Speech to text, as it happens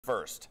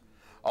first.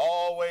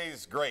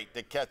 Always great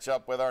to catch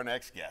up with our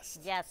next guest.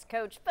 Yes,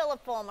 Coach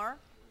Phillip Fulmer.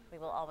 We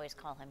will always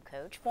call him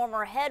Coach.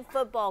 Former head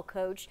football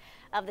coach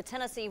of the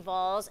Tennessee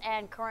Vols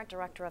and current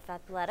director of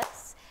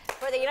athletics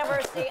for the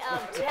University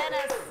of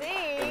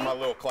Tennessee. Here's my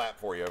little clap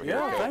for you over here,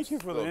 Coach. Thank you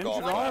for the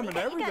injured arm and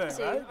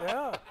everything, right?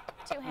 Yeah.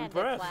 Two-handed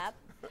clap.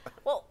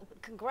 Well,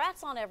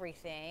 congrats on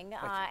everything,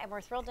 and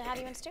we're thrilled to have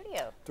you in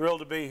studio. Thrilled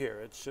to be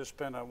here. It's just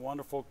been a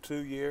wonderful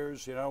 2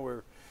 years. You know,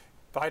 we're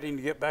fighting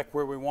to get back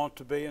where we want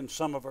to be in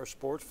some of our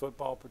sports,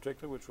 football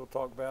particularly, which we'll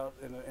talk about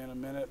in a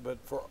minute. But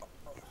for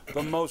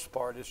the most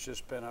part, it's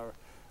just been a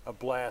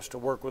blast to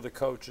work with the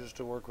coaches,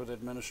 to work with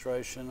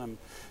administration. I'm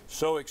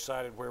so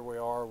excited where we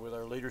are with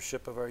our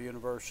leadership of our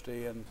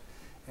university and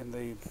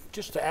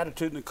just the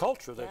attitude and the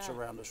culture that's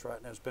around us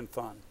right now. It's been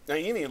fun. Now,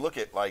 you need to look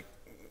at, like,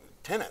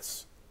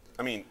 tennis.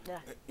 I mean,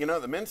 you know,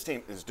 the men's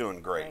team is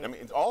doing great. I mean,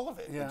 it's all of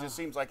it. It just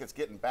seems like it's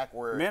getting back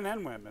where... Men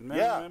and women. Men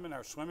and women.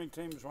 Our swimming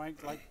team is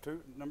ranked like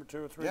number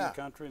 2 or 3 in the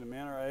country. The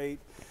men are 8.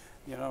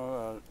 You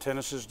know,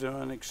 tennis is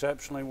doing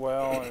exceptionally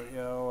well. You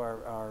know,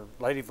 our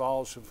Lady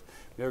Vols,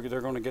 they're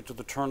going to get to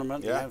the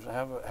tournament and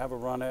have a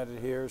run at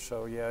it here.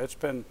 So, yeah, it's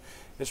been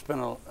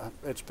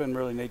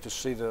really neat to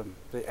see the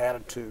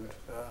attitude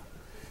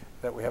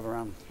that we have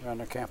around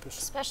our campus.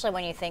 Especially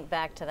when you think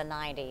back to the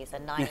 90s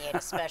and 98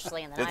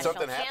 especially in the national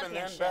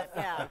championship.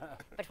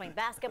 Between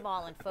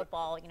basketball and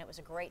football, you know, it was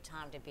a great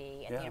time to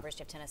be at the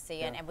University of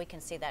Tennessee, and we can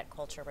see that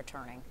culture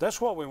returning. That's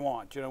what we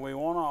want. You know, we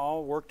want to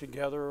all work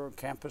together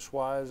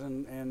campus-wise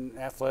and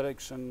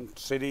athletics and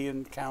city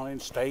and county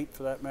and state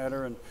for that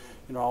matter, and,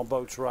 you know, all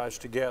boats rise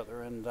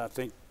together. And I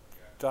think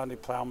Donnie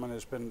Plowman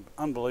has been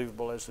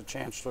unbelievable as the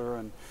chancellor,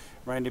 and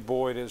Randy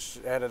Boyd has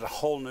added a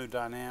whole new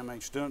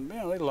dynamics. You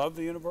know, they love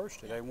the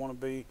university. They want to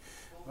be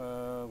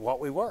what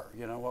we were,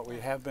 you know, what we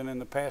have been in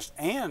the past,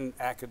 and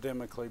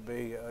academically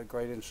be a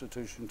great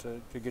institution to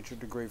get your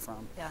degree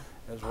from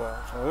as well.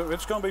 So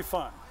it's going to be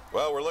fun.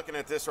 Well, we're looking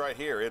at this right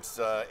here. It's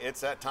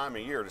that time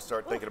of year to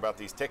start thinking about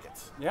these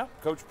tickets. Yeah,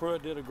 Coach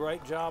Pruitt did a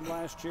great job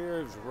last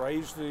year. He's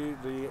raised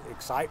the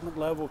excitement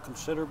level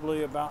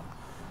considerably about.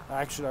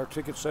 Actually, our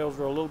ticket sales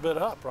are a little bit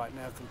up right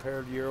now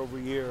compared year over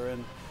year,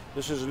 and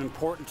this is an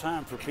important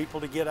time for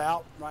people to get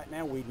out right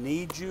now. We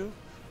need you.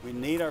 We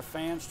need our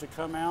fans to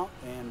come out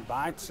and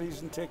buy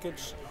season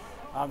tickets.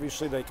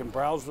 Obviously, they can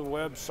browse the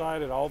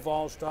website at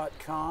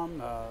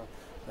allvols.com.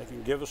 They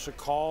can give us a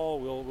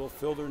call. We'll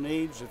fill their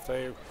needs. If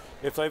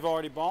they've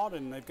already bought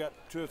and they've got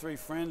 2 or 3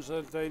 friends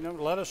that they know,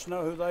 let us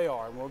know who they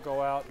are, and we'll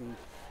go out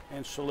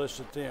and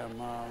solicit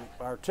them.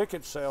 Our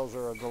ticket sales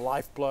are the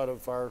lifeblood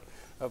of our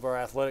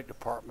athletic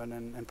department,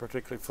 and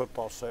particularly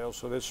football sales.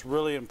 So it's a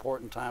really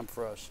important time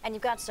for us. And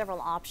you've got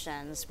several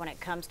options when it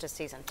comes to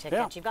season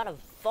tickets. You've got a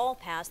Vol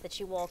Pass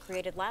that you all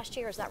created last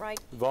year, is that right?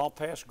 Vol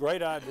Pass,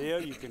 great idea.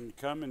 You can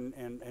come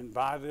and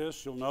buy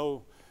this. You'll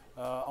know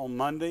on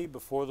Monday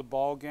before the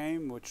ball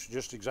game, which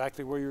just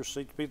exactly where your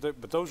seats be.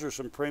 But those are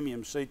some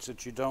premium seats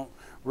that you don't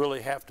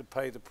really have to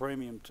pay the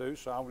premium to.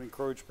 So I would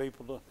encourage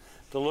people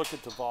to look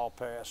at the Vol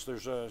Pass.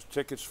 There's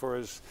tickets for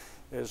as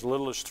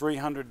little as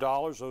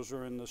 $300. Those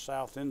are in the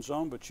south end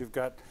zone, but you've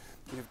got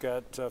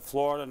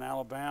Florida and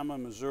Alabama,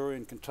 Missouri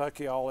and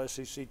Kentucky, all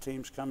SEC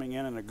teams coming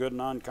in a good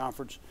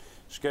non-conference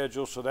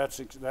schedule. So that's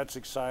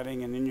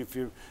exciting. And then if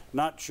you're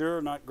not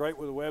sure, not great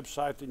with the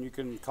website, then you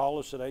can call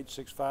us at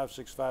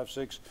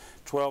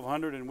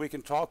 865-656-1200, and we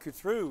can talk you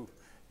through,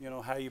 you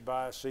know, how you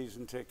buy a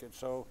season ticket.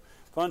 So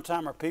fun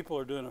time. Our people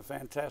are doing a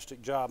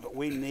fantastic job, but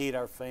we need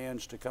our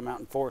fans to come out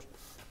and force.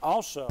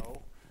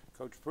 Also,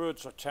 Coach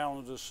Pruitt's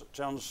challenged us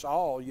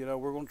all, you know,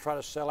 we're going to try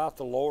to sell out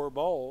the lower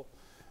bowl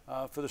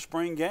for the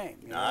spring game.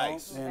 You know?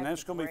 And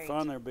that's going to be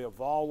fun. There'll be a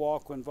Vol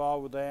Walk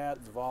involved with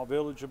that. The Vol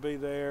Village will be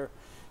there.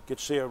 Get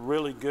to see a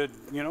really good,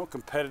 you know,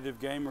 competitive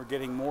game. We're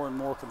getting more and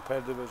more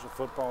competitive as a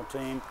football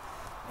team.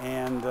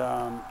 And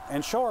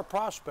show our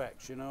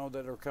prospects, you know,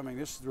 that are coming.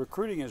 The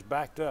recruiting is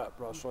backed up,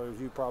 Russell,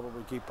 as you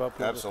probably keep up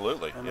with.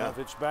 Absolutely, and if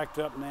it's backed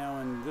up now,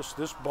 and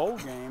this bowl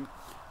game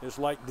is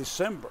like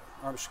December,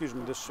 or excuse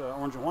me, this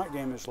orange and white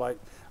game is like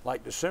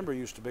December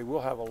used to be.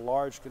 We'll have a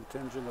large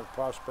contingent of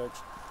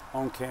prospects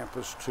on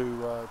campus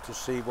to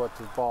see what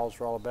the Vols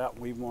are all about.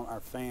 We want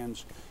our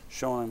fans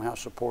showing them how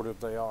supportive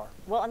they are.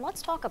 Well, and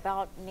let's talk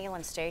about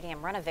Neyland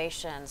Stadium.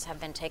 Renovations have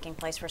been taking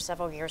place for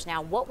several years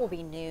now. What will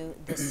be new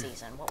this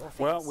season? What will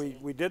fans see?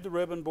 We did the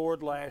ribbon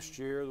board last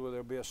year.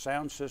 There'll be a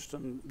sound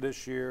system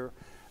this year.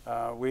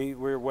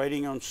 We're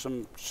waiting on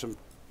some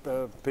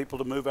people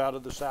to move out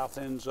of the south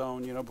end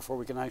zone, you know, before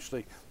we can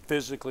actually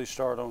physically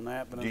start on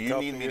that. But do you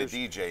need me to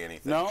DJ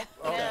anything? No.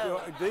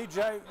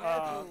 DJ,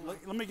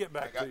 let me get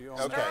back to you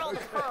on that. Earl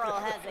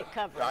Pearl has it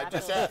covered. I'm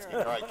just asking.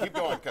 All right, keep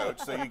going, Coach.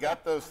 So you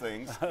got those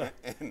things.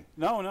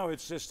 No,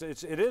 it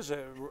is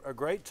a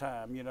great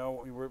time. You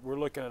know, we're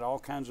looking at all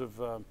kinds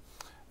of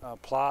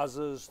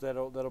plazas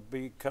that'll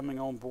be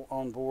coming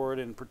on board,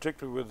 and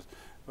particularly with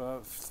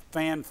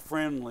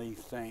fan-friendly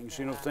things.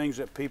 You know, things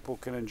that people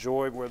can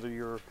enjoy, whether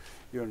you're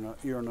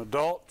an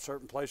adult,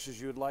 certain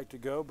places you would like to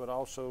go, but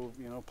also,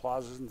 you know,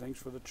 plazas and things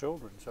for the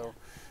children. So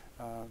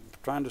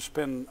trying to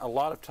spend a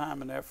lot of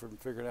time and effort and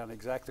figuring out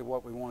exactly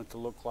what we want it to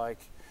look like,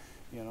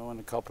 you know, in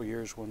a couple of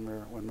years when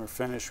we're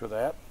finished with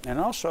that. And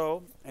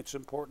also, it's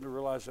important to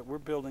realize that we're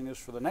building this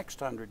for the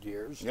next 100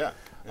 years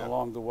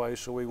along the way,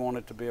 so we want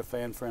it to be a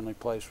fan-friendly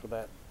place for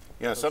that.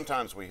 You know,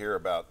 sometimes we hear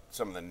about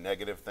some of the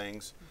negative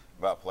things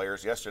about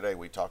players. Yesterday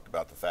we talked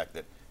about the fact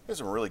that there's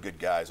some really good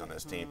guys on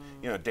this team.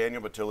 You know,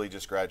 Daniel Batuli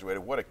just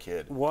graduated. What a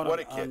kid. What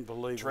a kid.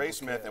 Unbelievable Trey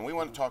Smith, kid. And we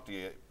want to talk to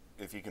you,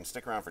 if you can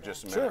stick around for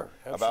just a minute,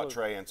 Sure, about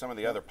Trey and some of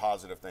the other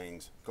positive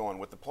things going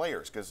with the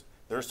players, because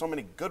there's so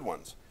many good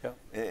ones.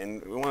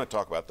 And we want to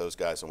talk about those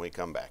guys when we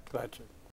come back. Glad to.